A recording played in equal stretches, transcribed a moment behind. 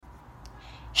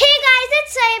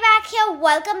it's Sai back here.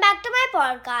 Welcome back to my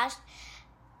podcast.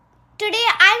 Today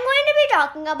I'm going to be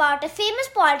talking about a famous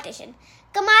politician,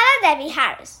 Kamala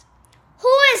Harris.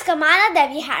 Who is Kamala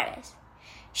Harris?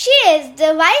 She is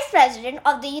the Vice President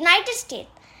of the United States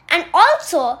and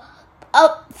also a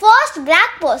first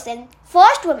black person,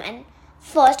 first woman,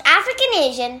 first African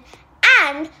Asian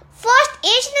and first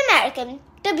Asian American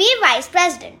to be Vice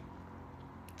President.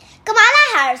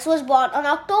 Kamala Harris was born on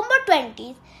October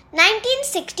 20,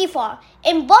 1964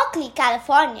 in Berkeley,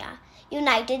 California,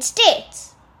 United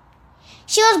States.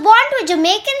 She was born to a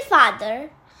Jamaican father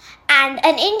and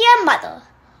an Indian mother.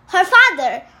 Her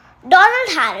father, Donald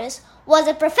Harris, was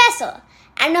a professor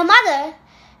and her mother,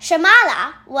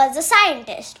 Shyamala, was a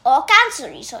scientist or cancer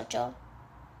researcher.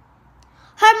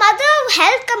 Her mother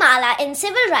helped Kamala in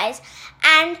civil rights,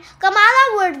 and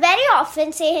Kamala would very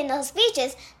often say in her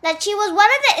speeches that she was one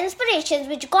of the inspirations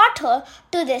which got her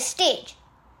to this stage.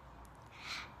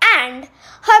 And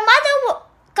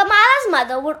Kamala's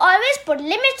mother would always put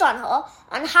limits on her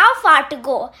on how far to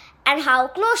go and how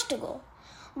close to go.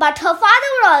 But her father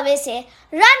would always say,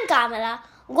 "Run, Kamala,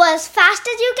 go as fast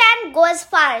as you can, go as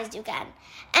far as you can."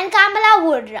 And Kamala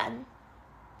would run.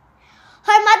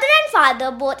 Her mother and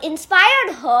father both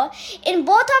inspired her in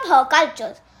both of her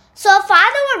cultures. So her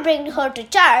father would bring her to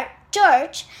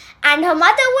church and her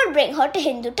mother would bring her to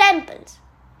Hindu temples.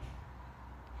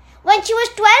 When she was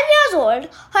 12 years old,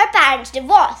 her parents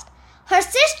divorced. Her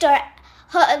sister,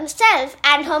 herself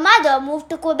and her mother moved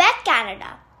to Quebec,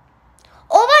 Canada.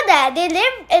 Over there, they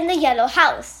lived in the yellow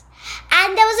house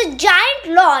and there was a giant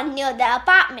lawn near their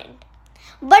apartment.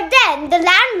 But then the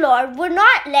landlord would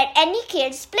not let any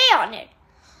kids play on it.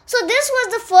 So this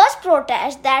was the first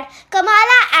protest that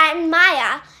Kamala and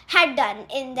Maya had done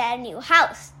in their new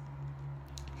house.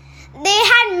 They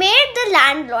had made the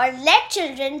landlord let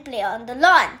children play on the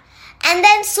lawn, and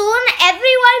then soon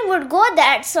everyone would go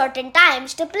there at certain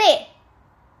times to play.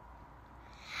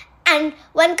 And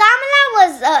when Kamala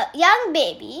was a young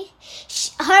baby,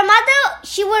 her mother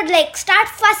would start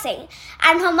fussing,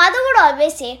 and her mother would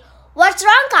always say, "What's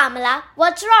wrong, Kamala?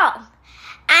 What's wrong?"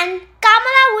 And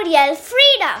Kamala would yell,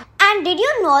 "Freedom!" And did you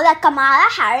know that Kamala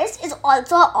Harris is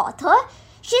also an author?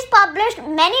 She's published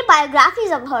many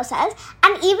biographies of herself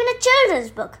and even a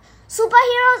children's book.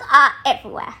 Superheroes are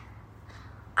everywhere.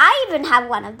 I even have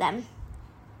one of them.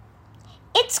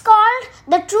 It's called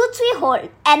The Truths We Hold,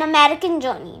 An American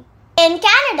Journey. In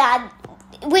Canada,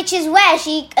 which is where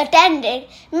she attended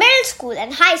middle school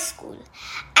and high school.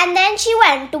 And then she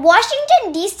went to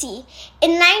Washington, D.C.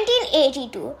 in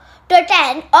 1982 to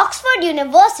attend Oxford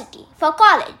University for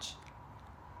college.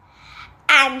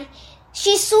 And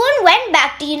she soon went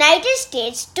back to United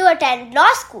States to attend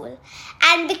law school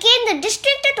and became the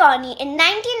district attorney in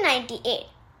 1998.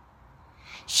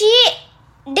 She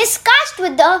discussed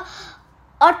with the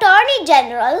Attorney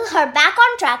General her Back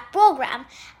on Track program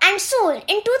and soon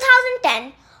in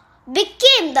 2010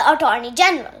 became the Attorney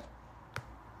General.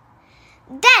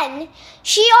 Then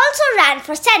she also ran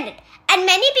for Senate and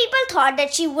many people thought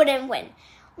that she wouldn't win.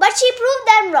 But she proved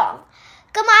them wrong.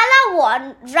 Kamala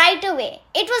won right away.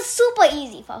 It was super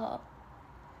easy for her.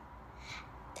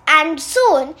 And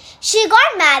soon she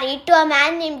got married to a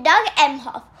man named Doug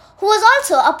Emhoff, who was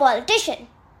also a politician.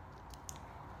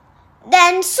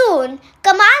 Then soon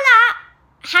Kamala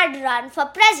had run for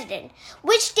president,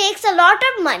 which takes a lot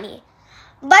of money,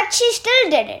 but she still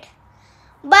did it.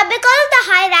 But because of the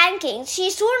high rankings,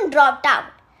 she soon dropped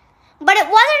out. But it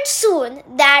wasn't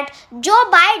soon that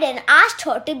Joe Biden asked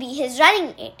her to be his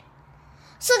running mate.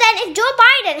 So then if Joe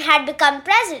Biden had become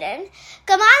president,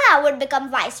 Kamala would become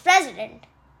vice president.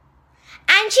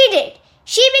 And she did.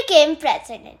 She became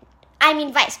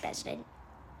vice president.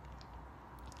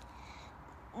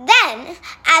 Then,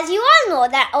 as you all know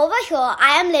that over here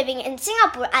I am living in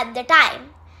Singapore at the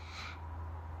time.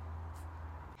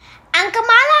 And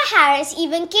Kamala Harris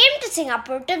even came to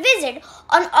Singapore to visit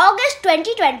on August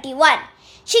 2021.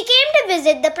 She came to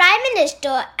visit the Prime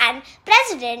Minister and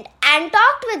President and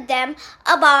talked with them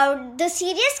about the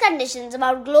serious conditions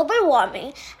about global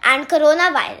warming and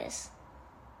coronavirus.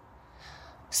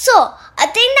 So, a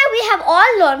thing that we have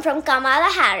all learned from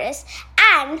Kamala Harris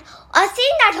and a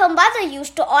thing that her mother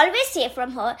used to always say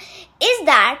from her is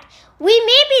that we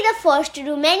may be the first to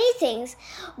do many things,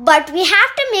 but we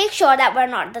have to make sure that we're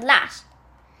not the last.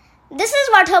 This is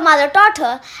what her mother taught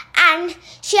her, and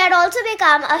she had also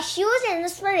become a huge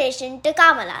inspiration to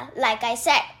Kamala, like I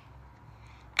said.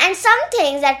 And some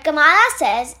things that Kamala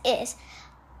says is,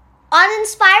 on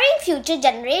inspiring future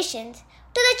generations,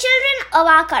 to the children of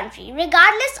our country,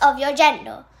 regardless of your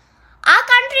gender, our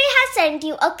country has sent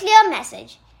you a clear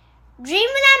message. Dream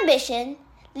with ambition,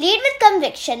 lead with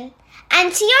conviction,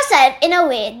 and see yourself in a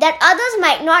way that others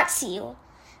might not see you,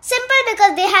 simple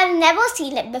because they have never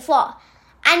seen it before,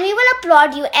 and we will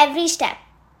applaud you every step.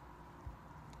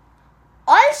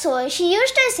 Also, she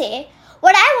used to say,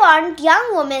 what I want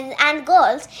young women and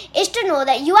girls is to know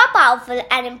that you are powerful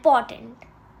and important.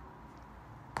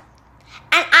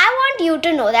 And I want you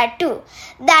to know that too,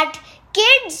 that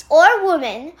kids or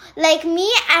women like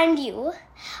me and you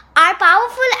are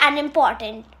powerful and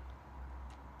important.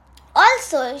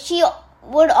 Also, she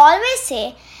would always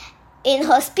say in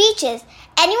her speeches,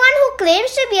 anyone who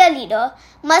claims to be a leader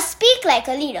must speak like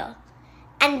a leader.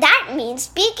 And that means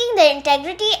speaking the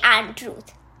integrity and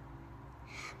truth.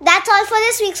 That's all for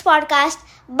this week's podcast.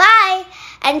 Bye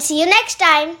and see you next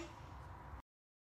time.